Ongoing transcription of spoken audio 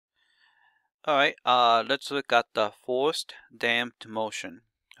All right, let's look at the forced damped motion.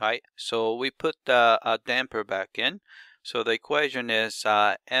 All right, so we put the damper back in. So the equation is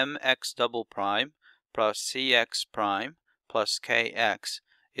mx double prime plus cx prime plus kx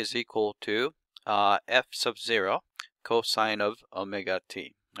is equal to f sub 0 cosine of omega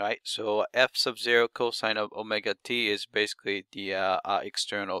t. All right, so f sub 0 cosine of omega t is basically the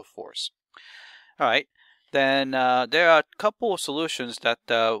external force. All right. Then there are a couple of solutions that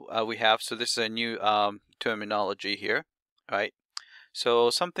we have. So this is a new terminology here, right? So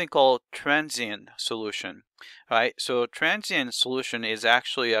something called transient solution, right? So transient solution is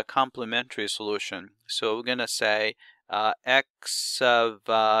actually a complementary solution. So we're gonna say x of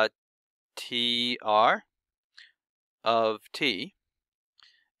tr of t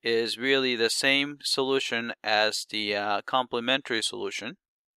is really the same solution as the complementary solution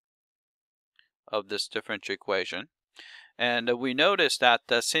of this differential equation. And we notice that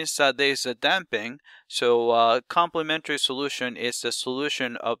since there's a damping, so complementary solution is the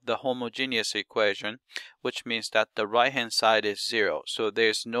solution of the homogeneous equation, which means that the right hand side is 0. So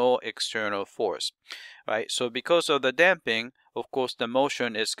there's no external force, right? So because of the damping, of course, the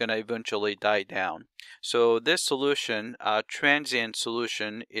motion is going to eventually die down. So this solution, transient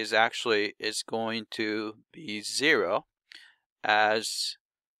solution, is going to be 0 as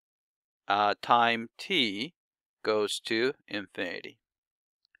time t goes to infinity.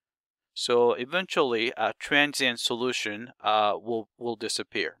 So eventually a transient solution will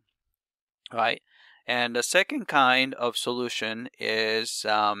disappear, right? And the second kind of solution is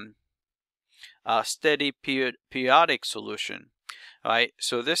a steady periodic solution, right?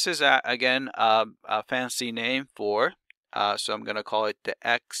 So this is again a fancy name for, so I'm going to call it the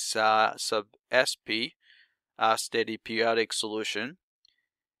x sub sp, steady periodic solution,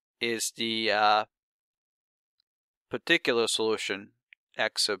 is the particular solution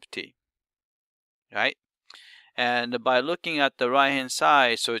x sub t, right? And by looking at the right hand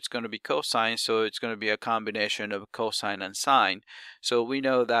side, so it's going to be cosine, so it's going to be a combination of cosine and sine. So we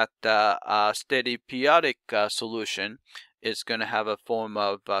know that a steady periodic solution is going to have a form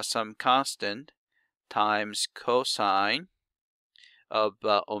of some constant times cosine of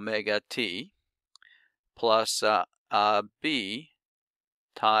omega t plus b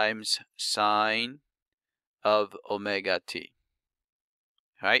times sine of omega t,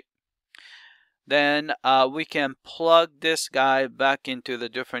 right? Then we can plug this guy back into the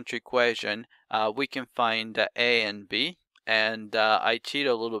differential equation. We can find a and b, and I cheat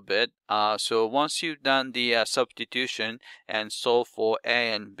a little bit. So once you've done the substitution and solve for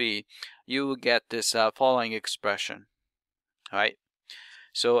a and b, you will get this following expression, right?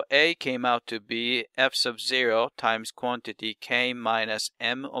 So a came out to be f sub 0 times quantity k minus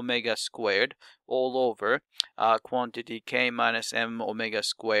m omega squared all over quantity k minus m omega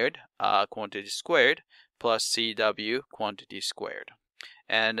squared, quantity squared, plus cw quantity squared.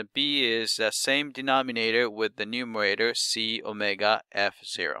 And b is the same denominator with the numerator c omega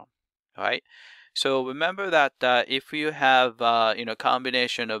f0, right? So remember that if you have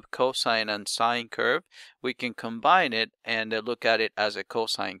combination of cosine and sine curve, we can combine it and look at it as a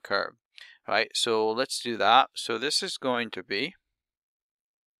cosine curve, right? So let's do that. So this is going to be,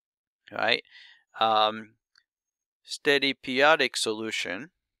 right, steady periodic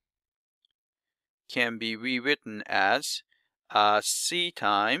solution can be rewritten as c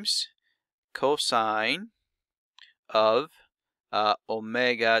times cosine of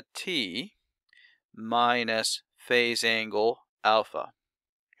omega t minus phase angle alpha,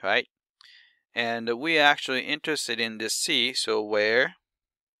 right? And we're actually interested in this c, so where,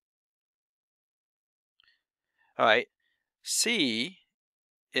 all right, c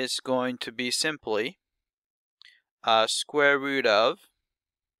is going to be simply square root of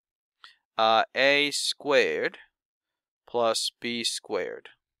a squared plus b squared,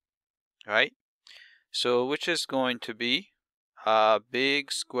 right? So which is going to be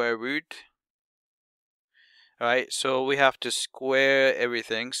big square root. All right, so we have to square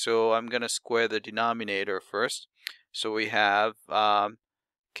everything. So I'm going to square the denominator first. So we have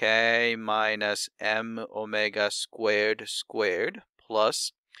k minus m omega squared squared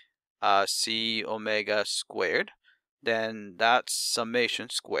plus c omega squared. Then that's summation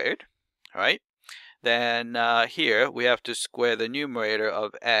squared, right? Then here we have to square the numerator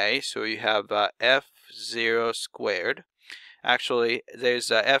of a. So you have f0 squared. Actually, there's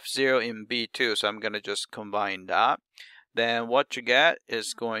f0 in b too, so I'm going to just combine that. Then what you get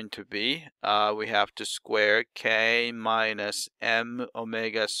is going to be, we have to square k minus m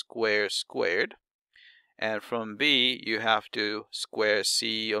omega squared squared. And from b, you have to square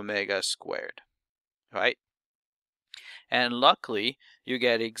c omega squared, right? And luckily, you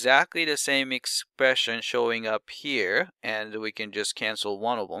get exactly the same expression showing up here, and we can just cancel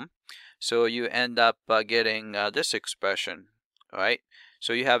one of them. So you end up getting this expression, right?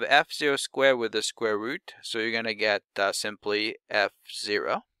 So you have f0 squared with the square root, so you're going to get simply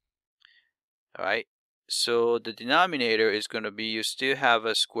f0, all right? So the denominator is going to be, you still have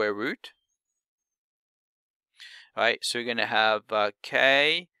a square root, right? So you're going to have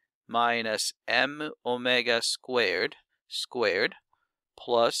k minus m omega squared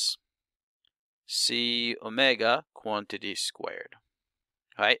plus c omega quantity squared,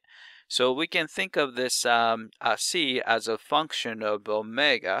 right? So we can think of this c as a function of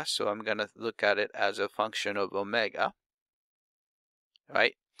omega. So I'm going to look at it as a function of omega,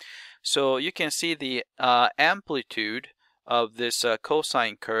 right? So you can see the amplitude of this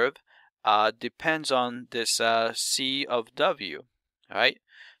cosine curve depends on this c of w, right?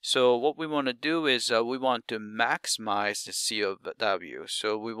 So what we want to do is we want to maximize the c of w.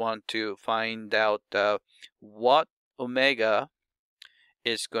 So we want to find out what omega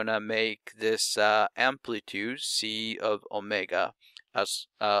is going to make this amplitude c of omega as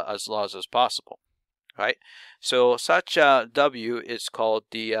large as possible, right? So such w is called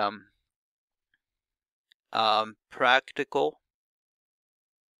the practical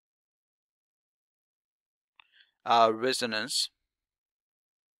resonance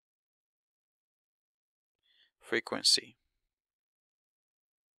frequency.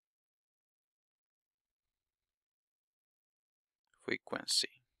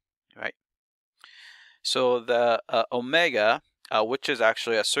 Right? So the omega, which is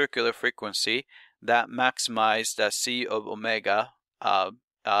actually a circular frequency that maximized the c of omega,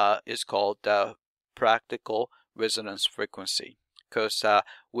 is called practical resonance frequency. Because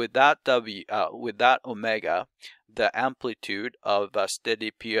with that omega, the amplitude of a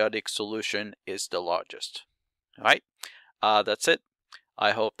steady periodic solution is the largest. All right, that's it.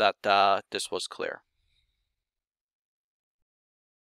 I hope that this was clear.